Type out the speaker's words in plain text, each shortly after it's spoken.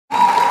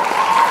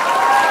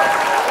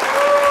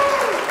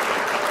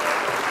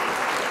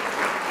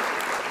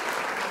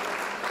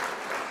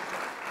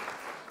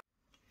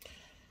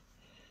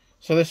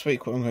So this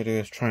week what I'm going to do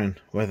is try and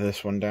weather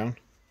this one down.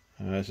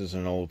 This is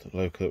an old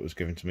loco that was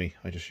given to me.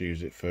 I just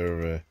use it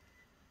for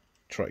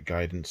track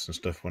guidance and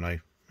stuff when I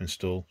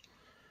install.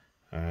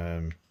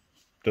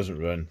 Doesn't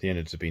run, the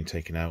innards have been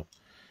taken out.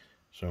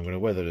 So I'm going to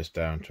weather this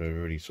down to a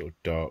really sort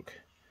of dark,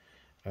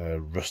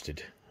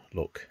 rusted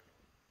look.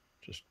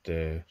 Just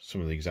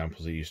some of the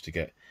examples I used to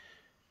get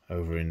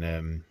over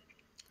in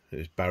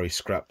Barry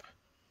scrap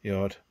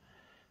yard,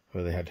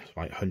 where they had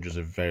like hundreds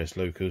of various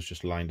locos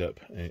just lined up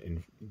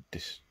in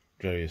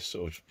various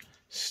sort of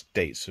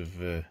states of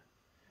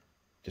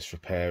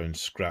disrepair and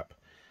scrap.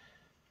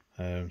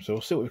 So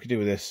we'll see what we can do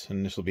with this,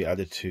 and this will be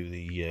added to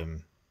the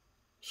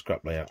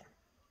scrap layout.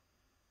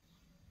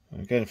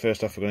 Again,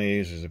 first off, we're going to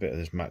use is a bit of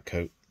this matte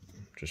coat.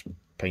 Just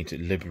paint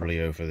it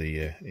liberally over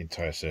the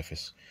entire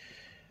surface,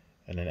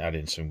 and then add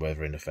in some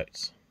weathering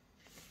effects.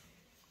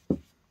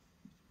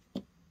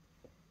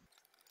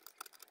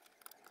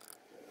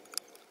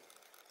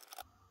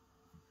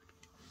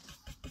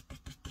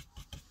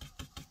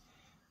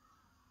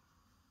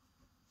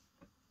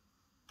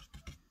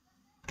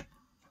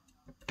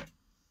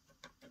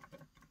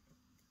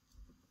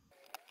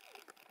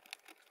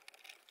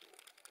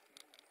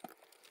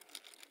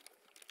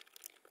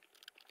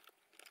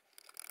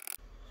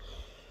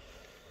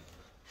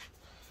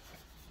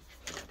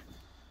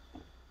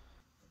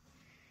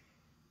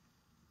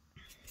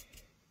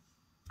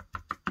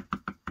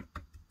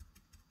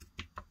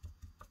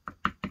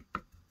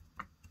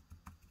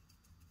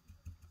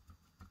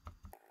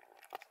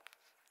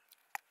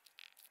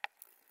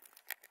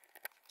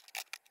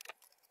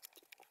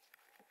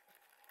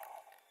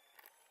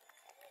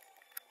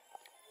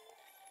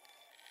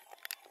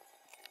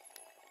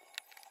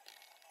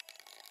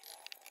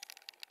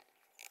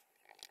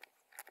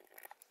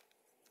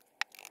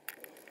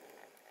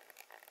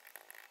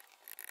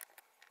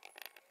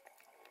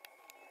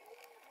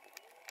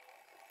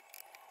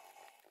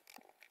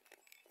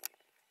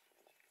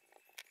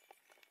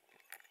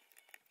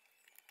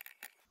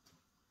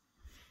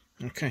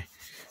 Okay,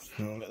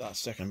 so we'll let that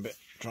second bit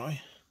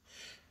dry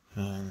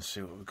and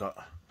see what we've got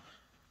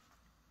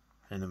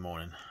in the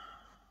morning.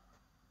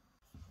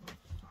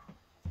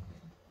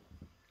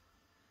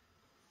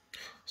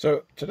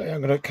 So today I'm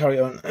going to carry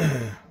on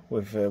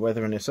with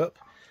weathering this up.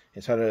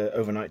 It's had an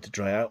overnight to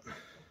dry out.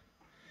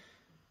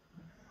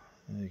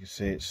 As you can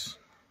see, it's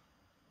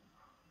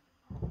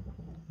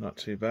not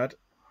too bad.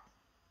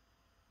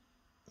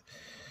 What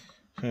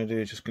I'm going to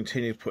do is just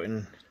continue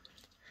putting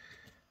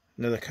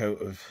another coat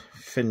of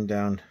thinned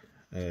down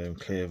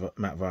clear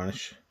matte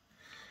varnish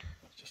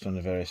just on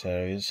the various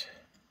areas,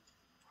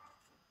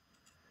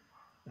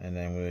 and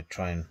then we'll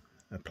try and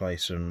apply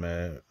some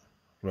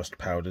rust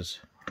powders.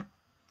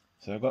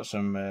 So I've got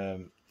some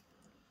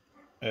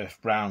earth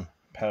brown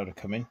powder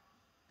coming.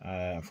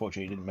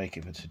 Unfortunately it didn't make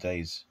it for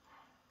today's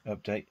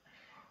update,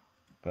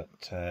 but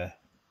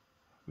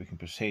we can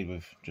proceed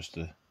with just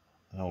the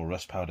whole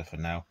rust powder for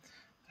now,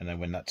 and then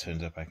when that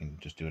turns up I can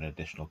just do an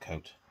additional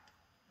coat.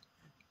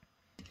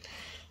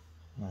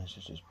 This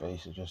is just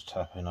basically just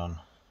tapping on.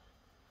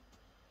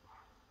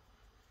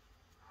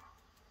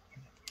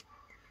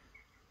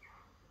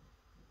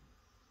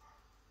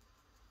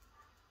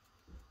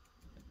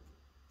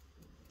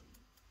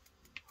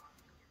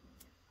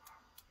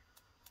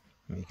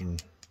 You can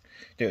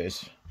do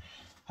it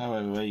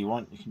however way you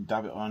want. You can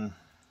dab it on,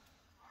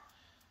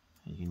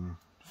 you can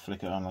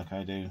flick it on like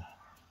I do,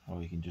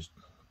 or you can just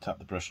tap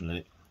the brush and let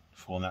it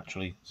fall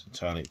naturally. It's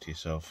entirely up to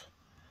yourself.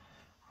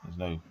 There's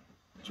no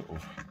sort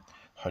of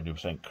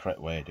 100% correct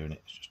way of doing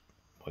it, it's just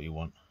what you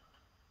want.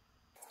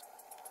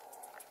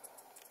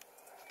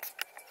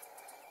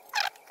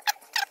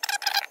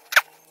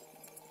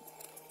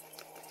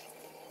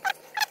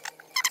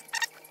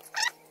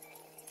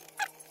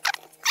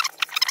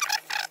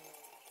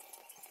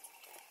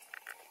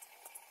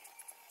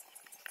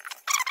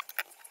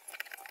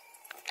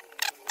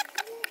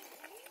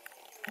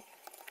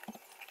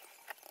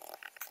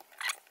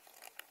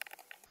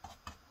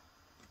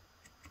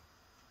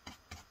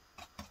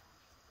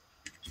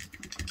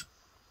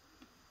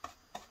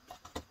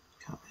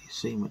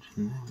 See much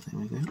in there, but there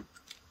we go.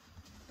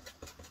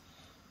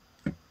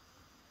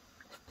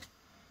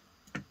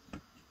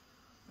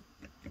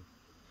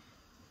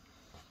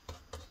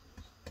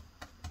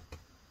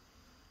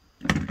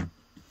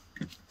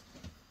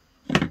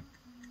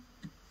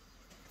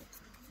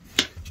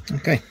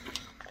 Okay.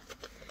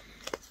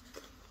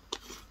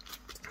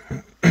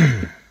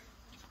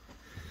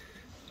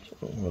 So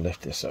we'll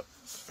lift this up.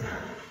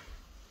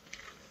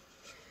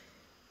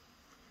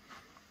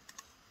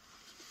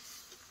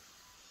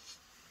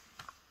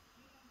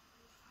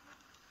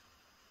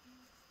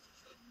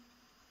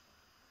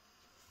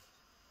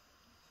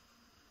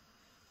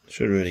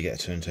 Should really get a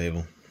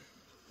turntable.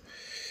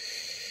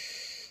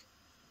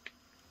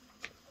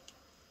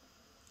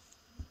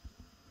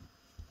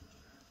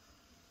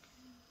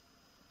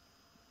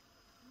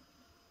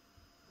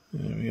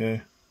 There we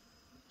go.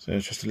 So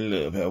it's just a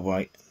little bit of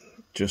white,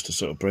 just to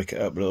sort of break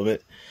it up a little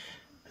bit.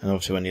 And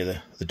obviously when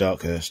the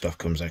darker stuff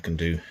comes, I can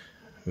do.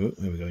 Oh,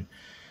 there we go.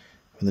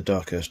 when the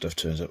darker stuff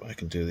turns up, I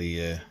can do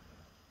the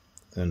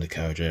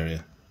undercarriage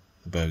area,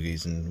 the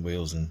bogies and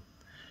wheels and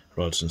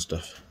rods and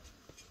stuff.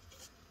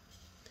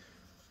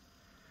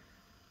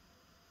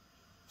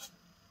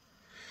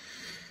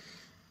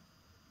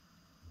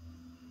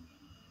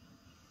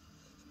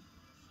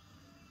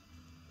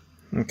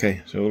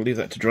 Okay, so we'll leave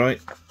that to dry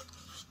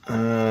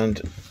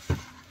and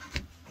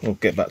we'll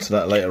get back to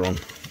that later on.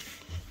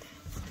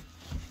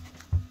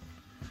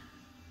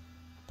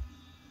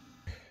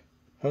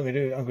 What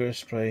I'm going to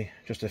spray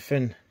just a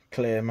thin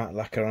clear matte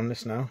lacquer on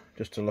this now,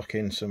 just to lock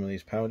in some of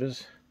these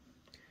powders,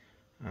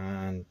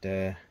 and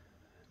at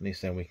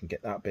least then we can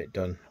get that bit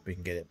done, we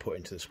can get it put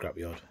into the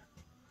scrapyard.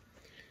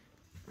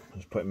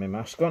 Just putting my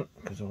mask on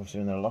because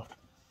obviously in the loft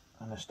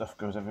and the stuff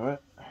goes everywhere.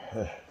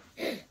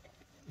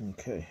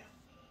 Okay.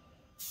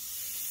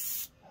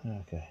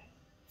 Okay.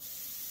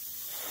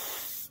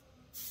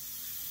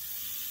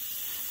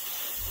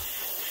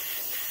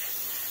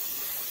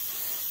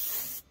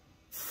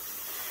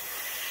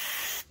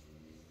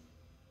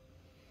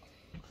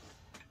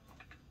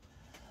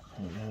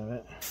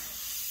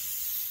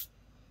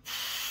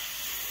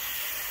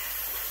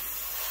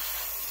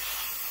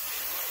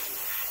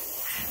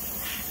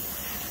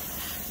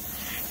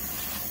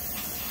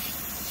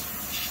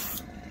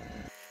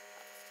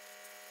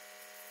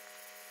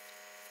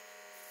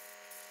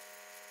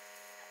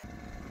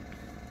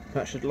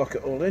 That should lock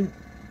it all in,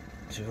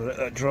 so we'll let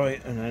that dry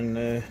and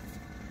then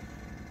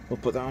we'll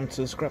put that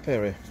onto the scrap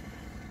area.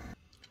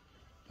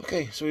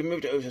 Okay, so we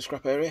moved it over to the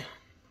scrap area.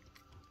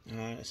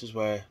 This is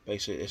where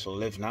basically this will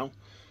live now,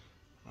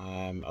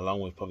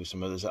 along with probably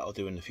some others that I'll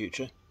do in the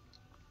future.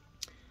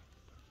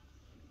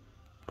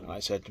 Like I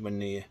said, when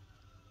the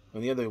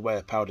other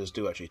wear powders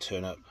do actually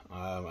turn up,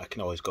 I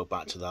can always go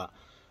back to that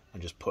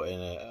and just put in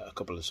a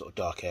couple of sort of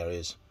dark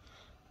areas,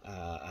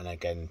 and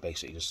again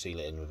basically just seal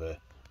it in with a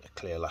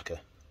clear lacquer.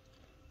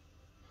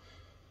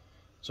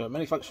 So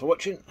many thanks for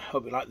watching.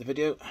 Hope you liked the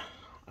video.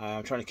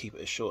 I'm trying to keep it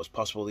as short as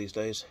possible these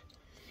days.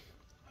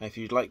 If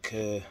you'd like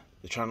the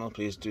channel,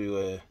 please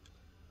do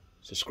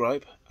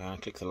subscribe and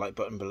click the like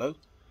button below.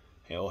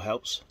 It all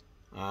helps,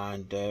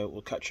 and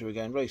we'll catch you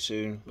again very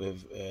soon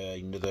with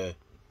another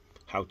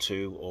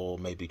how-to or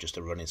maybe just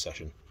a running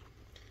session.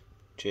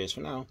 Cheers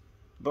for now.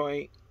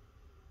 Bye.